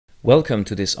Welcome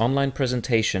to this online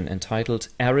presentation entitled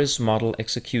ARIS Model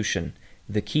Execution,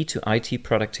 the key to IT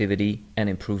productivity and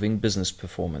improving business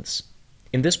performance.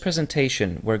 In this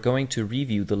presentation, we're going to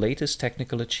review the latest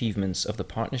technical achievements of the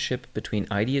partnership between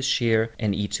IdeaShare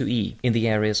and E2E in the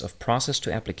areas of process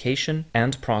to application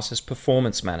and process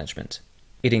performance management.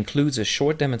 It includes a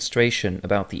short demonstration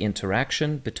about the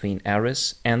interaction between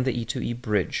ARIS and the E2E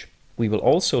Bridge. We will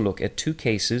also look at two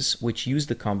cases which use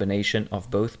the combination of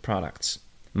both products.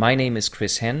 My name is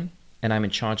Chris Henn, and I'm in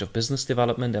charge of business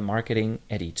development and marketing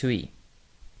at E2E.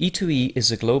 E2E is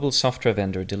a global software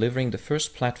vendor delivering the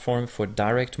first platform for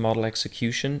direct model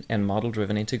execution and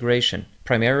model-driven integration,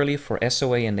 primarily for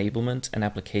SOA enablement and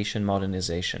application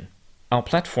modernization. Our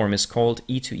platform is called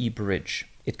E2E Bridge.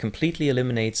 It completely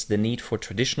eliminates the need for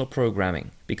traditional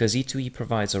programming because E2E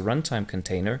provides a runtime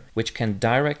container which can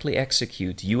directly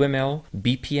execute UML,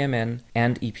 BPMN,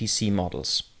 and EPC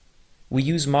models. We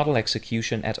use model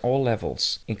execution at all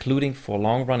levels, including for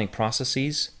long-running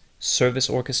processes, service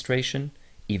orchestration,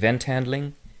 event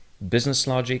handling, business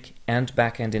logic, and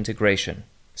back-end integration.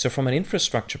 So from an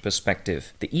infrastructure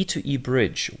perspective, the E2E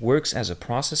Bridge works as a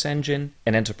process engine,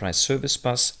 an enterprise service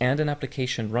bus, and an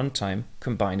application runtime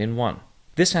combined in one.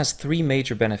 This has three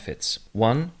major benefits.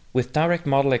 One, with direct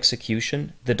model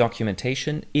execution, the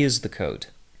documentation is the code.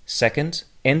 Second,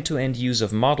 end-to-end use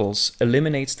of models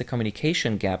eliminates the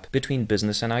communication gap between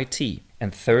business and IT.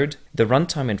 And third, the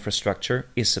runtime infrastructure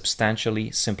is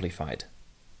substantially simplified.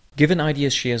 Given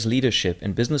IdeaShare's leadership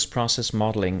in business process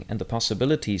modeling and the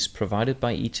possibilities provided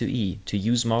by E2E to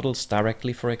use models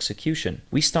directly for execution,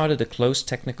 we started a close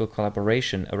technical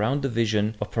collaboration around the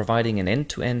vision of providing an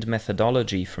end-to-end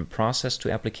methodology from process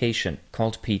to application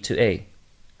called P2A.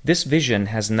 This vision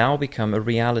has now become a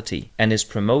reality and is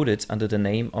promoted under the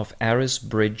name of ARIS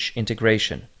Bridge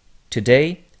Integration.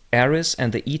 Today, ARIS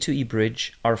and the E2E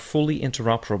Bridge are fully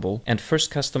interoperable and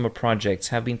first customer projects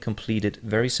have been completed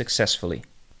very successfully.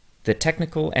 The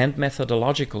technical and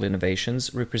methodological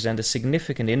innovations represent a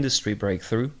significant industry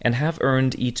breakthrough and have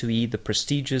earned E2E the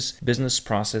prestigious Business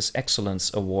Process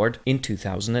Excellence Award in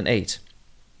 2008.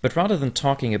 But rather than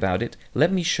talking about it,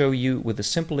 let me show you with a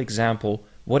simple example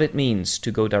what it means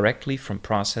to go directly from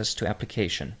process to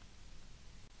application.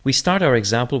 We start our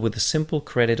example with a simple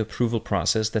credit approval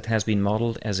process that has been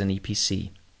modeled as an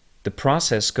EPC. The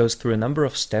process goes through a number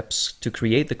of steps to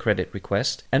create the credit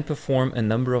request and perform a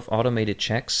number of automated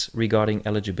checks regarding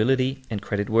eligibility and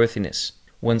creditworthiness.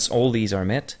 Once all these are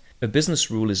met, a business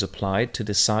rule is applied to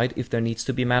decide if there needs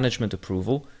to be management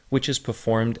approval, which is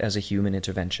performed as a human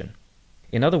intervention.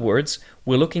 In other words,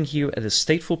 we're looking here at a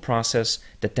stateful process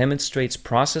that demonstrates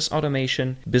process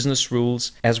automation, business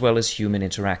rules, as well as human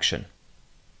interaction.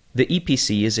 The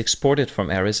EPC is exported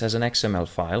from ARIS as an XML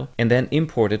file and then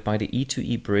imported by the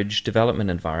E2E Bridge development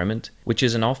environment, which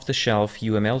is an off-the-shelf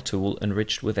UML tool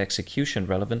enriched with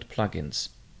execution-relevant plugins.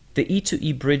 The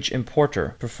E2E Bridge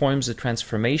importer performs a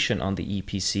transformation on the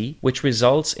EPC, which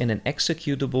results in an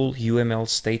executable UML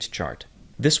state chart.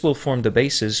 This will form the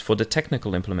basis for the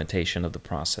technical implementation of the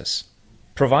process.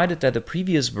 Provided that the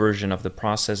previous version of the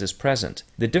process is present,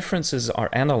 the differences are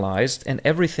analyzed and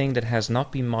everything that has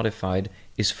not been modified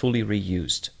is fully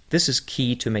reused. This is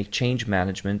key to make change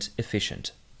management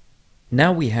efficient.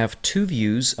 Now we have two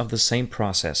views of the same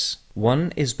process.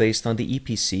 One is based on the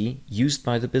EPC used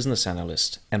by the business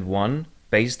analyst, and one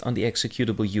based on the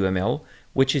executable UML,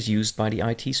 which is used by the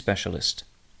IT specialist.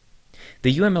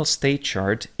 The UML state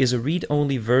chart is a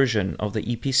read-only version of the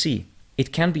EPC.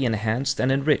 It can be enhanced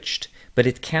and enriched, but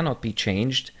it cannot be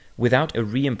changed without a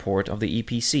re-import of the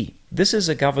EPC. This is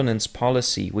a governance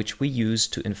policy which we use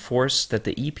to enforce that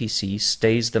the EPC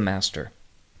stays the master.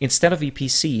 Instead of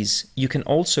EPCs, you can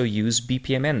also use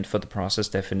BPMN for the process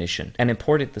definition and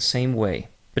import it the same way.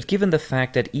 But given the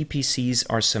fact that EPCs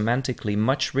are semantically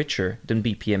much richer than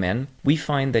BPMN, we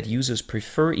find that users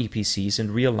prefer EPCs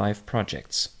in real-life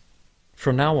projects.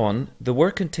 From now on, the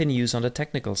work continues on the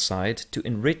technical side to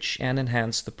enrich and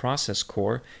enhance the process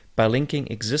core by linking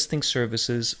existing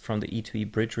services from the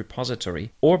E2E Bridge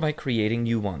repository or by creating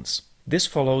new ones. This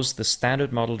follows the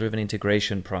standard model-driven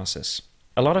integration process.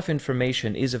 A lot of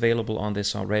information is available on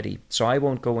this already, so I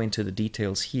won't go into the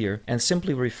details here and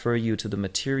simply refer you to the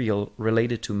material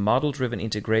related to model-driven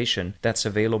integration that's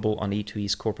available on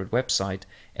E2E's corporate website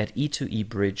at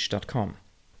e2ebridge.com.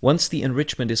 Once the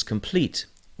enrichment is complete,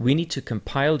 we need to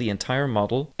compile the entire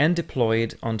model and deploy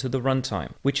it onto the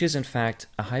runtime, which is in fact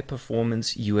a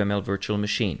high-performance UML virtual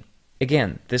machine.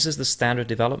 Again, this is the standard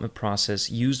development process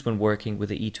used when working with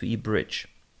the E2E Bridge.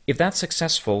 If that's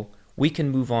successful, we can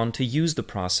move on to use the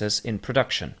process in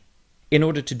production. In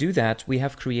order to do that, we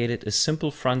have created a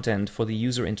simple front end for the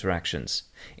user interactions.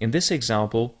 In this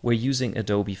example, we're using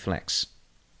Adobe Flex.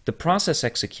 The process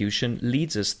execution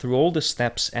leads us through all the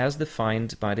steps as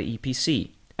defined by the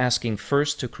EPC, asking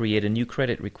first to create a new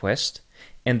credit request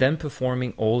and then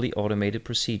performing all the automated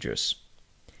procedures.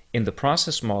 In the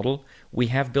process model, we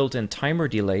have built-in timer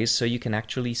delays so you can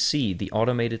actually see the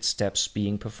automated steps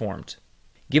being performed.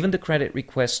 Given the credit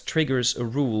request triggers a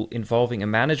rule involving a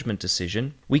management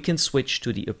decision, we can switch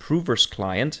to the approver's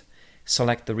client,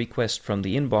 select the request from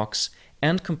the inbox,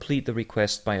 and complete the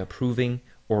request by approving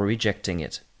or rejecting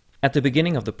it. At the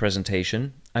beginning of the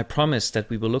presentation, I promised that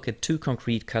we will look at two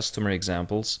concrete customer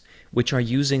examples which are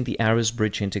using the ARIS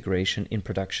Bridge integration in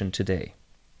production today.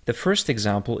 The first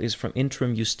example is from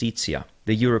Intrum Justitia,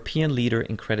 the European leader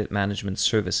in credit management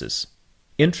services.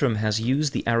 Intrum has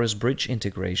used the ARIS Bridge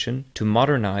integration to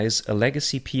modernize a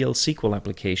legacy PL SQL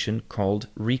application called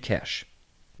Recache.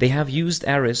 They have used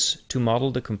ARIS to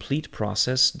model the complete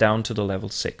process down to the level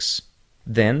 6.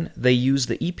 Then they use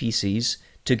the EPCs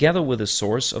together with the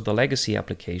source of the legacy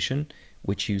application,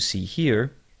 which you see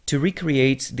here, to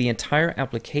recreate the entire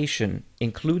application,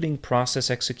 including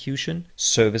process execution,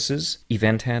 services,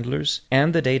 event handlers,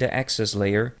 and the data access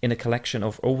layer in a collection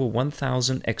of over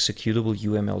 1,000 executable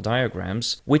UML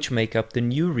diagrams, which make up the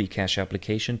new Recache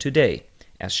application today,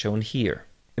 as shown here.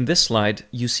 In this slide,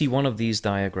 you see one of these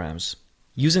diagrams.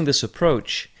 Using this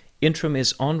approach, Intrum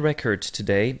is on record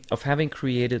today of having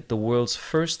created the world's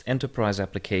first enterprise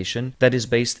application that is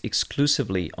based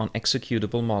exclusively on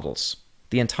executable models.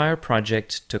 The entire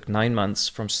project took 9 months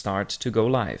from start to go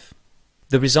live.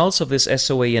 The results of this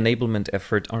SOA enablement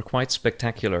effort are quite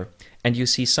spectacular, and you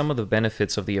see some of the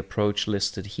benefits of the approach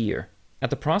listed here.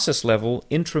 At the process level,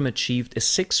 Intrum achieved a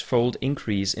 6-fold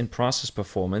increase in process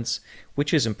performance,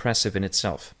 which is impressive in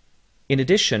itself. In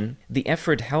addition, the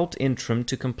effort helped Intrum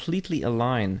to completely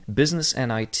align business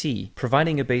and IT,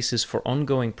 providing a basis for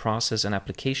ongoing process and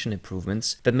application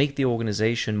improvements that make the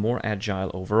organization more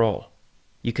agile overall.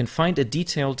 You can find a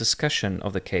detailed discussion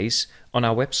of the case on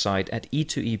our website at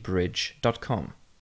E2EBridge.com.